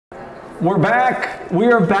We're back.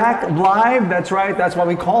 We are back live. That's right. That's why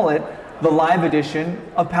we call it the live edition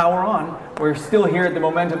of Power On. We're still here at the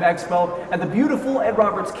Momentum Expo at the beautiful Ed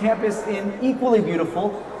Roberts campus in equally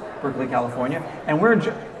beautiful Berkeley, California. And we're,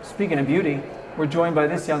 speaking of beauty, we're joined by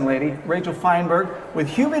this young lady, Rachel Feinberg, with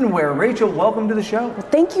Humanware. Rachel, welcome to the show. Well,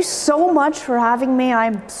 thank you so much for having me.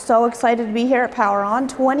 I'm so excited to be here at Power On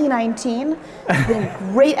 2019. It's been a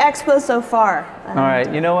great expo so far. All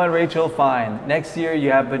right, you know what, Rachel? Fine. Next year you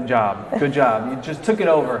have a job. Good job. You just took it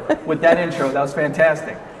over with that intro. That was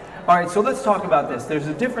fantastic. All right, so let's talk about this. There's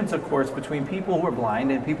a difference, of course, between people who are blind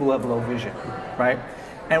and people who have low vision, right?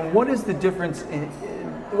 And what is the difference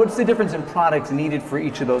what's the difference in products needed for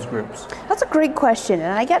each of those groups? That's a great question,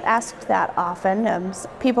 and I get asked that often.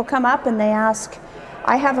 People come up and they ask,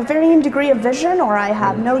 I have a varying degree of vision or I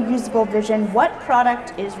have no usable vision. What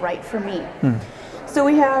product is right for me? So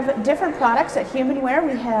we have different products at Humanware.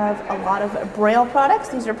 We have a lot of Braille products.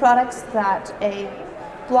 These are products that a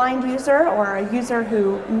blind user or a user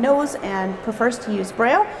who knows and prefers to use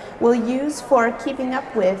Braille will use for keeping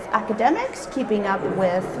up with academics, keeping up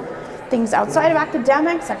with things outside of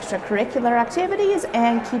academics, extracurricular activities,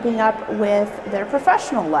 and keeping up with their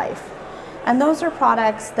professional life. And those are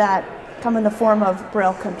products that come in the form of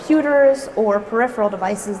Braille computers or peripheral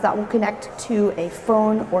devices that will connect to a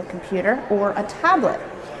phone or computer or a tablet.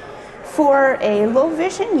 For a low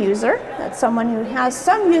vision user, that's someone who has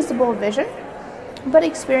some usable vision, but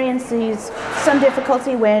experiences some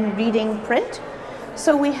difficulty when reading print.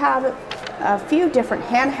 So we have a few different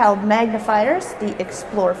handheld magnifiers, the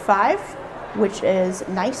Explore 5, which is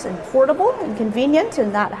nice and portable and convenient,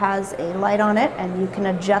 and that has a light on it, and you can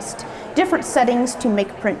adjust different settings to make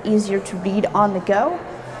print easier to read on the go.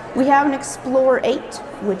 We have an Explore 8,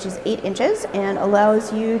 which is 8 inches and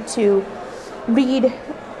allows you to read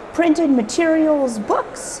printed materials,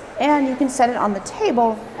 books, and you can set it on the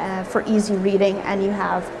table for easy reading, and you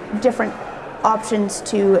have different options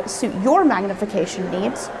to suit your magnification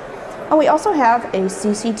needs. And we also have a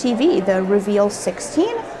CCTV, the Reveal 16,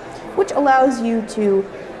 which allows you to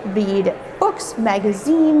read books,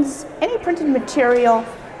 magazines, any printed material,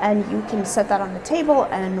 and you can set that on the table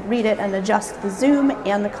and read it and adjust the zoom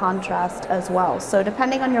and the contrast as well. So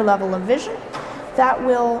depending on your level of vision, that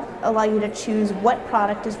will allow you to choose what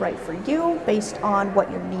product is right for you based on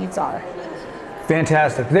what your needs are.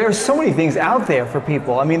 Fantastic. There are so many things out there for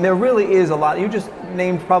people. I mean, there really is a lot. You just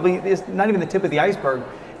named probably, it's not even the tip of the iceberg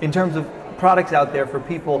in terms of products out there for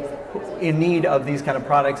people in need of these kind of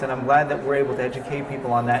products, and I'm glad that we're able to educate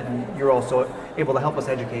people on that, and you're also able to help us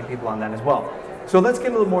educate people on that as well. So let's get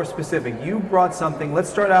a little more specific. You brought something. Let's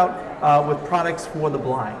start out with products for the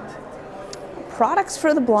blind. Products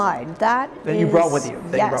for the blind. That you brought with you.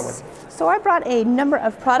 Yes. So I brought a number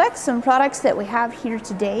of products. Some products that we have here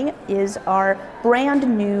today is our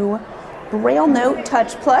brand new BrailleNote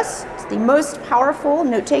Touch Plus. It's the most powerful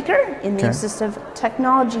note taker in the assistive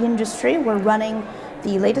technology industry. We're running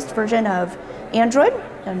the latest version of Android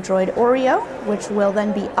Oreo, which will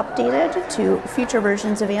then be updated to future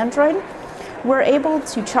versions of Android. We're able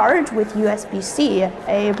to charge with USB-C.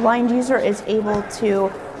 A blind user is able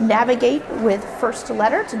to navigate with first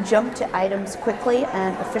letter to jump to items quickly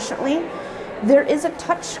and efficiently. There is a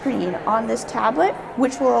touch screen on this tablet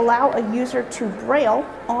which will allow a user to braille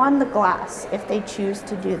on the glass if they choose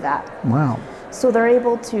to do that. Wow. So they're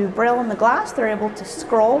able to braille on the glass, they're able to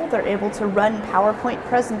scroll, they're able to run PowerPoint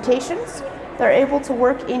presentations, they're able to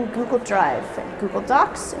work in Google Drive, and Google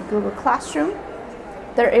Docs, and Google Classroom.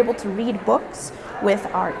 They're able to read books with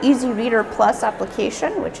our Easy Reader Plus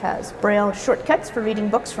application, which has Braille shortcuts for reading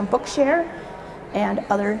books from Bookshare and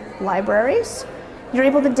other libraries. You're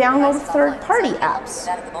able to download third-party apps.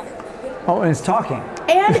 Oh, and it's talking.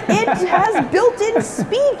 And it has built-in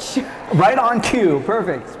speech. Right on cue.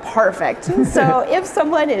 Perfect. Perfect. So if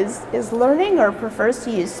someone is learning or prefers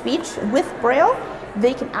to use speech with Braille,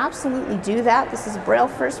 they can absolutely do that. This is a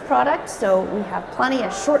Braille-first product, so we have plenty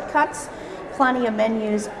of shortcuts, plenty of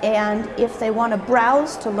menus, and if they want to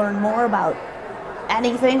browse to learn more about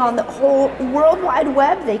anything on the whole World Wide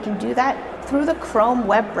Web, they can do that through the Chrome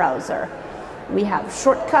web browser. We have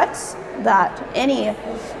shortcuts that any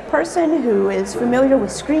person who is familiar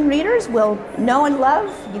with screen readers will know and love.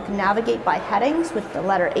 You can navigate by headings with the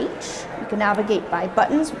letter H. You can navigate by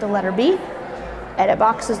buttons with the letter B, edit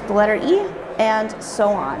boxes with the letter E, and so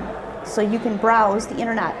on. So you can browse the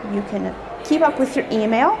internet. You can keep up with your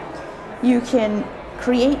email. You can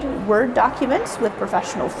create Word documents with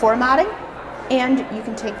professional formatting, and you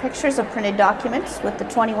can take pictures of printed documents with the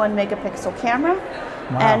 21 megapixel camera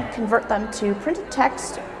and convert them to printed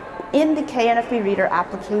text in the KNFB Reader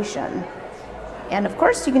application. And of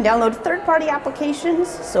course, you can download third-party applications.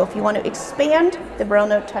 So if you want to expand the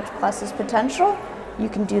BrailleNote Touch Plus's potential, you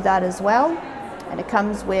can do that as well. And it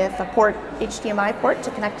comes with a port, HDMI port,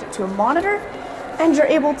 to connect it to a monitor, and you're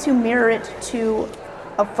able to mirror it to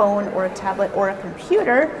a phone or a tablet or a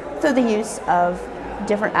computer through the use of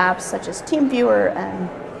different apps such as TeamViewer and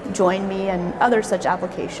Join Me and other such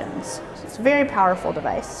applications. It's a very powerful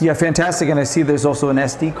device. Yeah, fantastic. And I see there's also an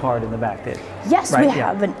SD card in the back there. Yes, right? We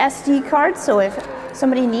have an SD card, so if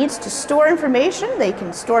somebody needs to store information, they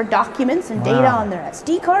can store documents and data on their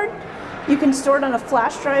SD card. You can store it on a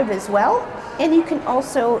flash drive as well, and you can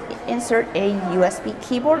also insert a USB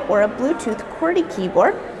keyboard or a Bluetooth QWERTY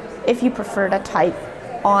keyboard if you prefer to type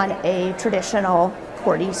on a traditional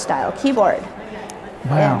QWERTY style keyboard.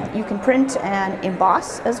 Wow. And you can print and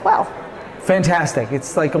emboss as well. Fantastic.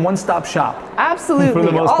 It's like a one-stop shop. Absolutely. For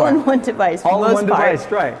the most all part. in one device. All in one device,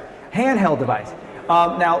 right. Handheld device.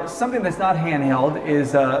 Now, something that's not handheld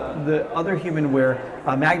is the other Humanware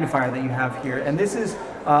magnifier that you have here. And this is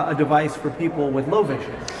a device for people with low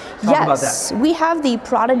vision. Talk about that. We have the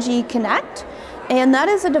Prodigi Connect, and that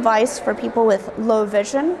is a device for people with low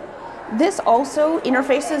vision. This also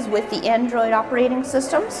interfaces with the Android operating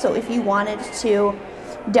system, so if you wanted to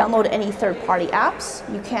download any third-party apps,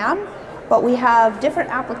 you can. But we have different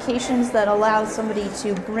applications that allow somebody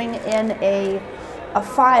to bring in a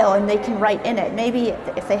file and they can write in it. Maybe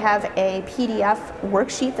if they have a PDF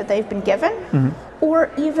worksheet that they've been given, or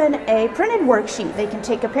even a printed worksheet, they can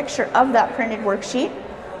take a picture of that printed worksheet,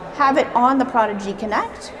 have it on the Prodigi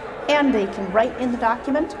Connect, and they can write in the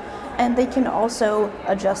document, and they can also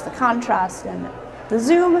adjust the contrast and the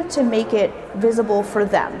zoom to make it visible for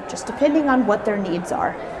them, just depending on what their needs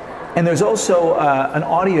are. And there's also an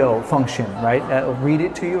audio function, right? That'll read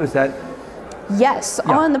it to you, is that? Yes,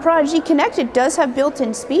 on the Prodigi Connect it does have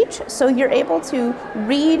built-in speech, so you're able to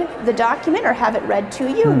read the document or have it read to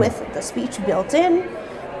you with the speech built in,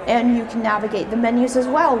 and you can navigate the menus as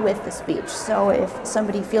well with the speech. So if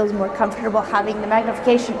somebody feels more comfortable having the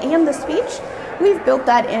magnification and the speech, we've built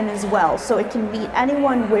that in as well, so it can meet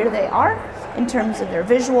anyone where they are in terms of their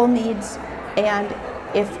visual needs, and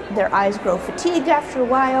if their eyes grow fatigued after a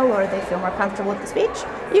while or they feel more comfortable with the speech,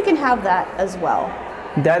 you can have that as well.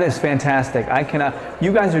 That is fantastic. I cannot.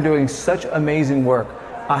 You guys are doing such amazing work.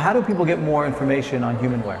 How do people get more information on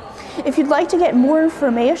Humanware? If you'd like to get more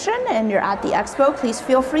information and you're at the expo, please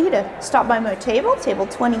feel free to stop by my table, table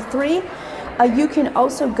 23. You can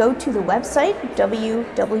also go to the website,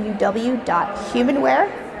 www.humanware,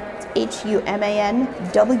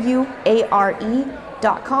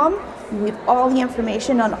 humanware.com. We have all the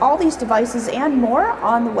information on all these devices and more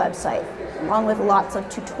on the website, along with lots of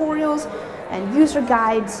tutorials and user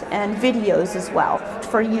guides and videos as well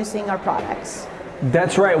for using our products.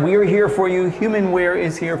 That's right. We are here for you. Humanware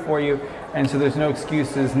is here for you. And so there's no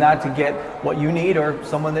excuses not to get what you need or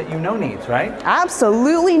someone that you know needs, right?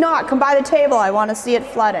 Absolutely not. Come by the table. I want to see it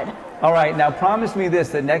flooded. All right. Now promise me this,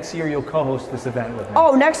 that next year you'll co-host this event with me.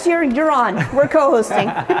 Oh, next year you're on. We're co-hosting.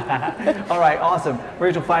 All right. Awesome.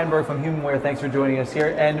 Rachel Feinberg from Humanware, thanks for joining us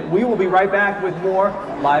here. And we will be right back with more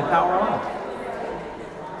Live Power On.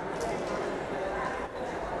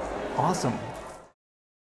 Awesome.